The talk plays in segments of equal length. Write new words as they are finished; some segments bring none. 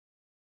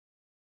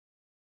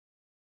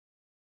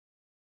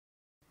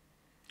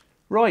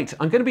Right,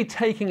 I'm going to be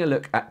taking a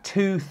look at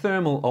two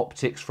thermal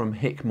optics from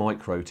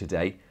Hikmicro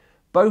today.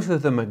 Both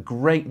of them are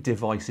great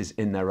devices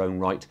in their own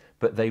right,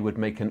 but they would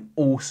make an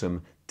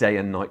awesome day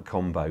and night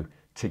combo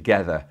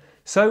together.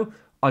 So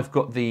I've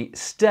got the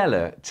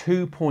Stellar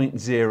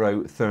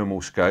 2.0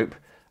 thermal scope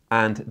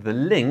and the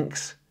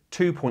Lynx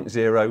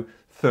 2.0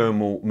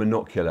 thermal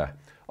monocular.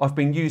 I've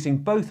been using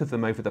both of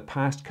them over the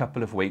past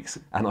couple of weeks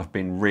and I've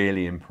been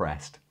really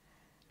impressed.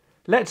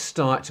 Let's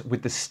start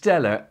with the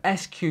Stellar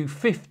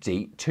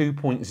SQ50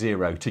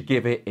 2.0 to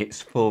give it its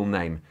full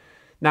name.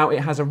 Now it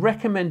has a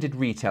recommended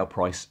retail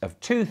price of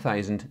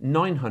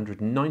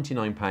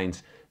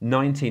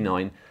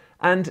 £2,999.99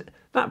 and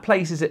that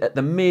places it at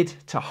the mid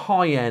to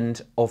high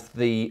end of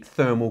the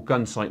thermal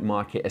gunsight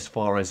market as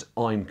far as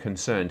I'm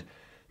concerned.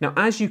 Now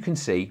as you can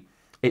see,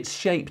 it's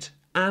shaped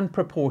and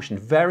proportioned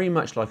very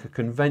much like a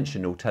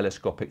conventional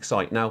telescopic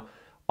sight. Now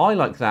I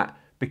like that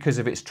because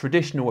of its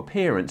traditional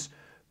appearance,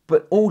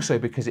 but also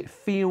because it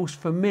feels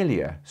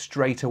familiar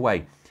straight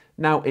away.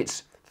 Now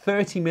its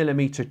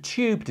 30mm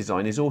tube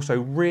design is also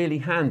really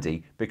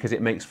handy because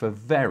it makes for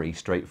very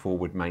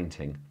straightforward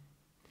mounting.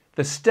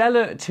 The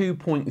Stellar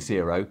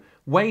 2.0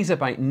 weighs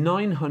about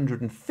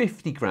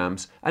 950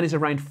 grams and is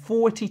around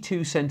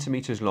 42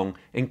 centimeters long,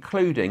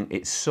 including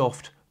its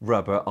soft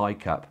rubber eye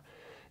cup.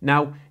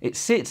 Now it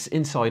sits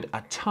inside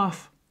a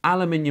tough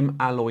aluminium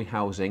alloy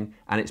housing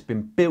and it's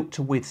been built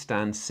to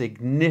withstand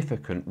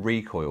significant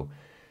recoil.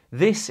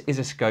 This is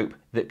a scope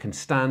that can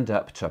stand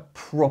up to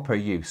proper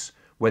use,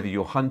 whether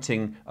you're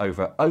hunting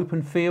over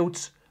open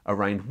fields,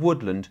 around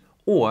woodland,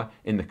 or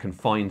in the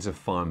confines of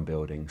farm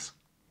buildings.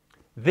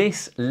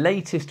 This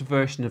latest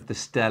version of the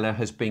Stellar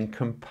has been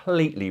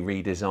completely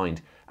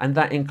redesigned, and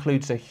that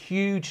includes a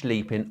huge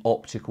leap in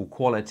optical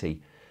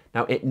quality.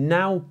 Now it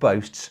now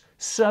boasts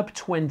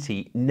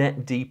sub-20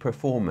 net D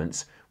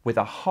performance with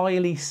a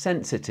highly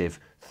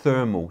sensitive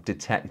thermal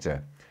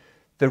detector.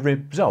 The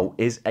result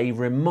is a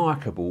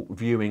remarkable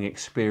viewing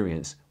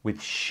experience with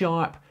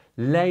sharp,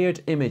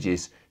 layered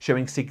images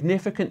showing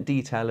significant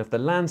detail of the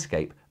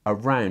landscape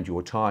around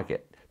your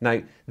target.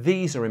 Now,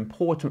 these are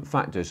important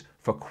factors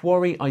for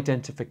quarry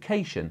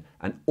identification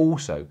and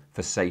also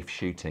for safe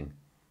shooting.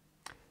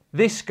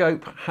 This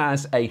scope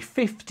has a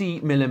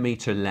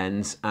 50mm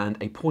lens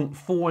and a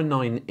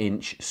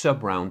 0.49-inch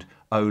sub-round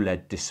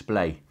OLED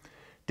display.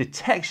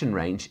 Detection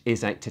range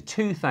is out to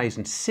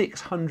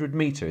 2,600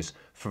 meters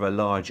for a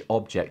large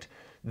object.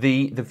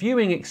 The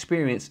viewing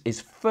experience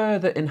is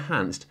further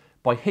enhanced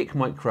by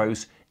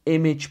Hikmicro's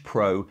Image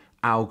Pro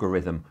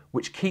algorithm,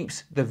 which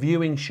keeps the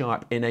viewing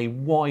sharp in a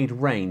wide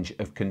range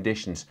of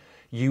conditions.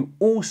 You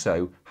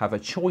also have a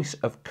choice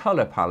of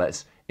color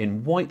palettes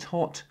in white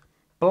hot,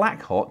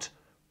 black hot,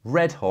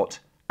 red hot,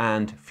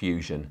 and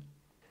fusion.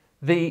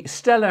 The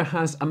Stellar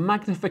has a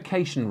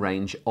magnification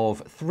range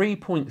of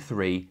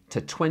 3.3 to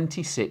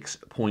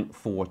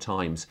 26.4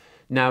 times.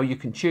 Now you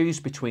can choose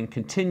between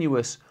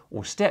continuous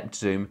or stepped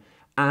zoom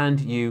and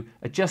you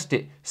adjust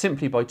it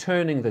simply by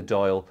turning the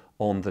dial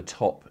on the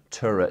top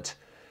turret.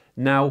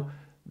 Now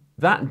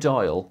that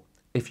dial,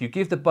 if you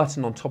give the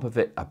button on top of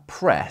it a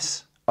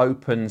press,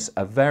 opens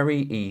a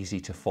very easy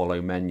to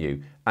follow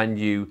menu and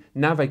you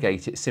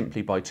navigate it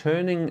simply by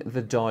turning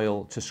the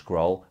dial to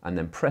scroll and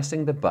then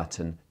pressing the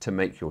button to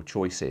make your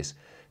choices.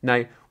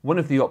 Now one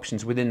of the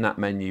options within that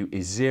menu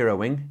is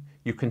zeroing.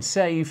 You can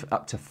save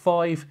up to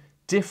 5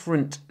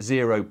 different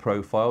zero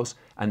profiles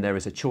and there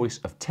is a choice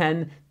of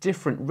 10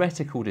 different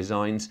reticle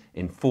designs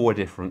in 4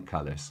 different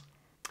colours.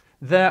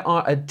 There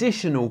are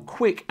additional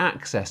quick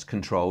access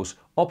controls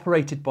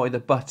operated by the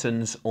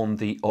buttons on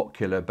the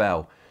ocular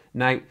bell.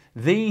 Now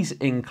these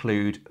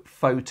include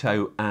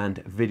photo and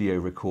video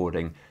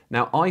recording.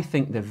 Now I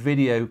think the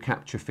video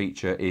capture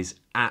feature is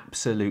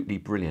absolutely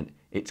brilliant.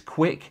 It's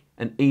quick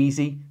and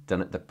easy, done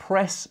at the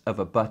press of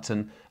a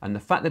button, and the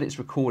fact that it's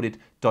recorded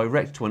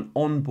direct to an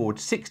onboard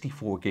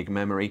 64 gig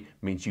memory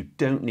means you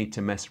don't need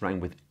to mess around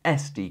with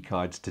SD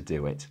cards to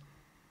do it.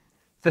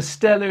 The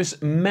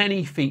Stellar's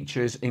many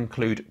features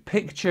include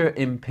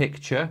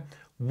picture-in-picture,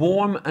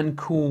 warm and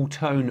cool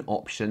tone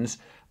options,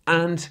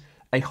 and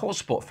a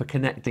hotspot for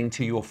connecting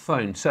to your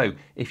phone. So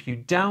if you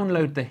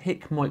download the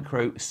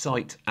Hikmicro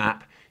Sight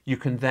app, you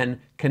can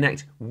then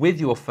connect with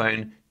your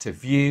phone to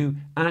view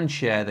and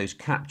share those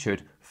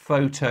captured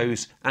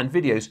photos and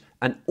videos,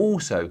 and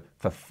also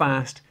for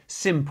fast,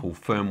 simple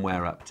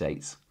firmware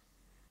updates.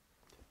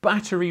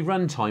 Battery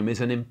runtime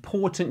is an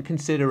important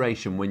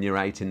consideration when you're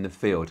out in the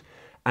field,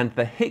 and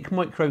the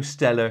Hikmicro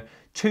Stellar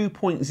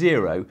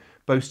 2.0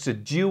 boasts a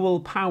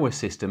dual power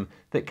system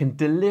that can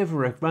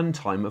deliver a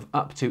runtime of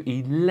up to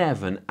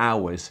 11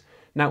 hours.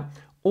 Now,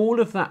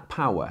 all of that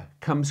power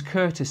comes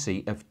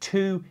courtesy of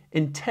 2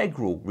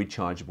 integral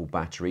rechargeable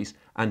batteries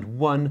and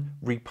 1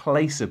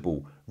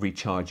 replaceable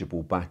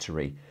rechargeable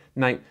battery.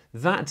 Now,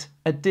 that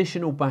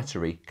additional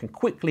battery can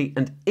quickly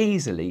and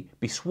easily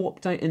be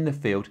swapped out in the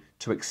field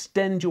to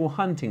extend your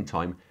hunting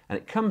time, and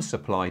it comes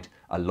supplied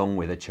along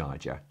with a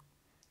charger.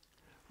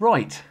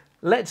 Right,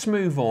 let's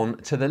move on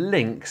to the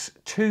Lynx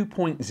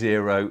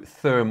 2.0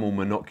 Thermal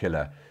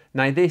Monocular.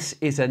 Now this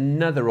is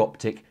another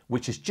optic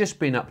which has just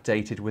been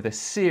updated with a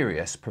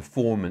serious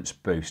performance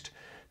boost.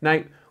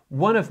 Now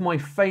one of my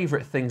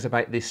favourite things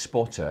about this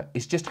spotter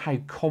is just how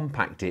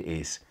compact it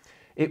is.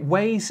 It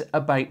weighs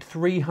about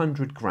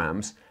 300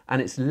 grams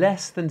and it's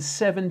less than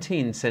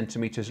 17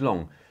 centimetres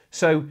long.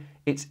 So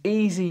it's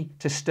easy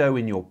to stow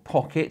in your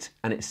pocket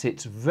and it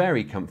sits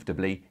very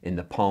comfortably in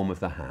the palm of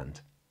the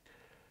hand.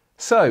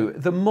 So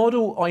the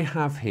model I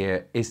have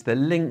here is the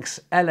Lynx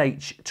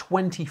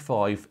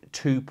LH25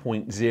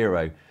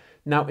 2.0.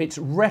 Now its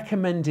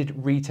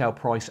recommended retail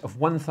price of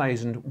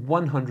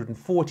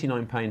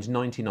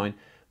 £1,149.99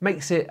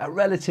 makes it a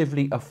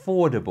relatively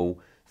affordable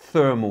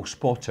thermal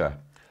spotter.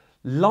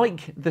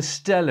 Like the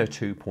Stellar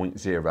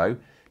 2.0,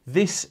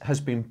 this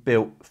has been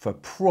built for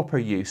proper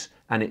use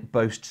and it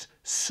boasts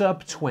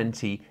sub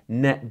 20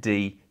 net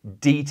D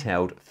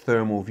detailed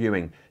thermal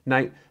viewing.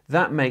 Now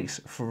that makes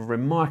for a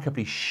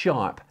remarkably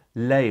sharp,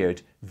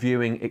 layered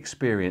viewing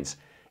experience.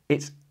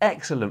 It's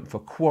excellent for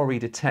quarry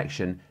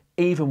detection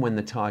even when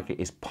the target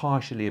is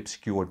partially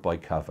obscured by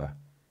cover.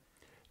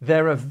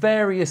 There are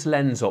various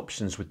lens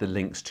options with the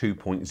Lynx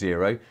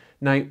 2.0.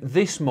 Now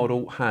this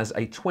model has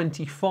a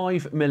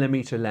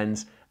 25mm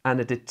lens and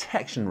a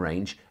detection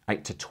range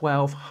out to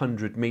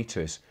 1200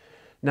 meters.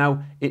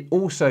 Now it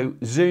also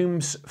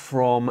zooms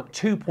from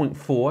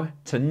 2.4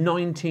 to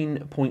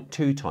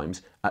 19.2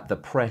 times at the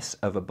press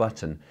of a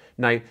button.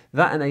 Now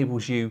that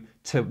enables you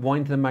to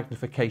wind the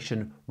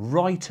magnification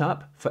right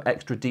up for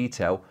extra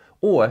detail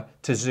or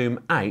to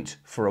zoom out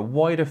for a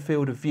wider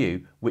field of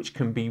view, which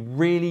can be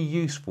really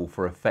useful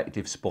for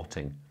effective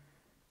spotting.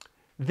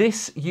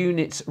 This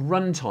unit's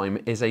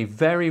runtime is a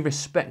very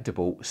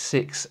respectable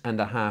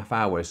 6.5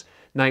 hours.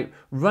 Now,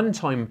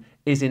 runtime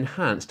is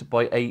enhanced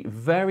by a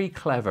very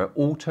clever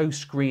auto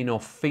screen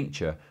off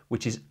feature,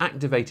 which is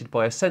activated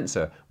by a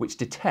sensor which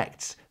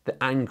detects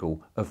the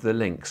angle of the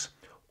Lynx.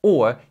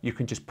 Or you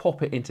can just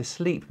pop it into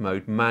sleep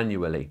mode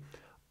manually.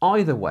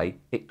 Either way,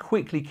 it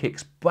quickly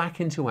kicks back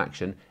into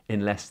action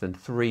in less than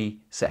 3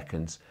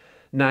 seconds.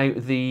 Now,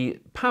 the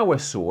power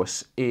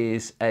source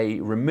is a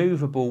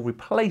removable,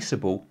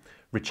 replaceable,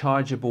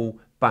 rechargeable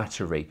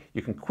battery.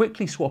 You can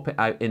quickly swap it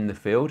out in the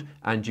field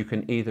and you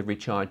can either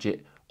recharge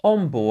it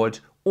on board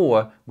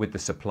or with the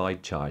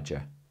supplied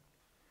charger.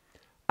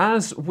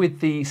 As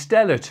with the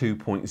Stellar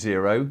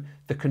 2.0,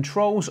 the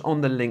controls on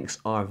the Lynx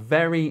are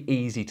very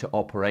easy to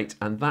operate,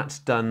 and that's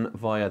done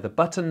via the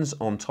buttons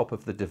on top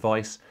of the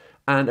device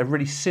and a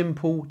really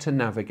simple to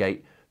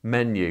navigate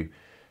menu.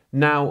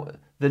 Now,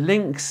 the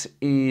Lynx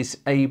is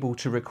able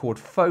to record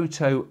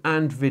photo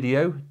and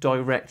video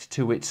direct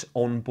to its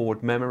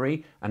onboard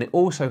memory, and it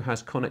also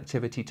has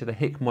connectivity to the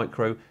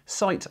Hikmicro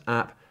site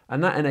app,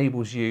 and that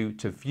enables you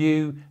to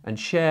view and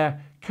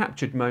share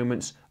captured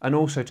moments and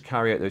also to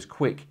carry out those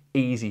quick,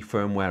 easy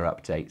firmware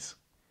updates.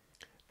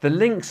 The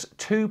Lynx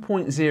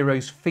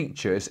 2.0's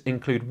features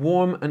include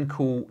warm and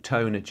cool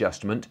tone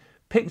adjustment,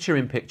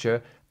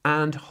 picture-in-picture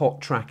and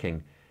hot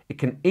tracking. It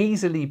can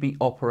easily be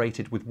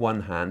operated with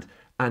one hand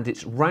and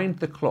its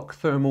round-the-clock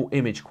thermal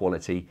image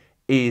quality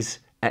is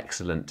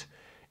excellent.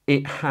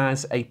 It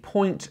has a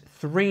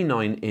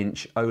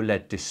 0.39-inch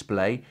OLED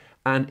display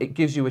and it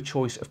gives you a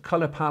choice of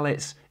colour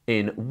palettes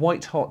in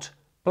white hot,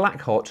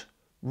 black hot,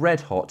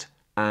 red hot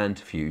and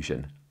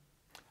fusion.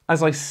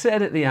 As I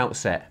said at the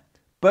outset,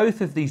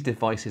 both of these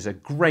devices are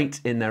great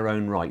in their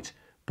own right,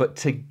 but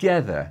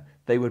together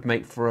they would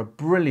make for a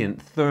brilliant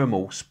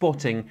thermal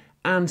spotting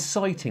and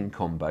sighting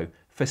combo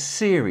for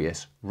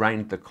serious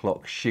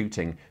round-the-clock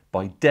shooting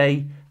by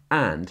day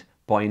and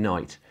by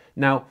night.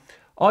 Now,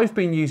 I've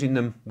been using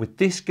them with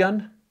this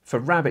gun for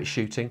rabbit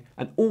shooting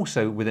and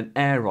also with an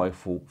air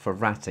rifle for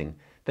ratting.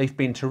 They've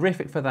been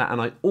terrific for that,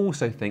 and I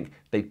also think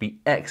they'd be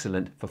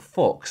excellent for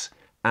fox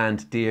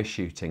and deer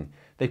shooting.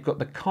 They've got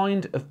the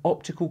kind of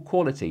optical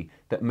quality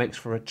that makes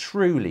for a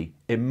truly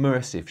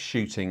immersive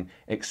shooting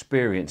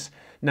experience.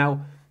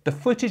 Now, the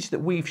footage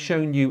that we've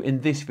shown you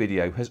in this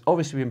video has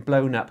obviously been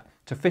blown up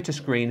to fit a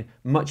screen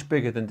much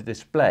bigger than the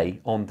display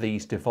on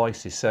these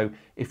devices. So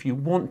if you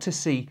want to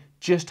see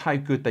just how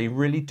good they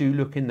really do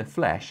look in the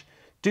flesh,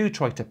 do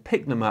try to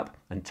pick them up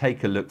and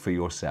take a look for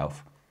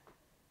yourself.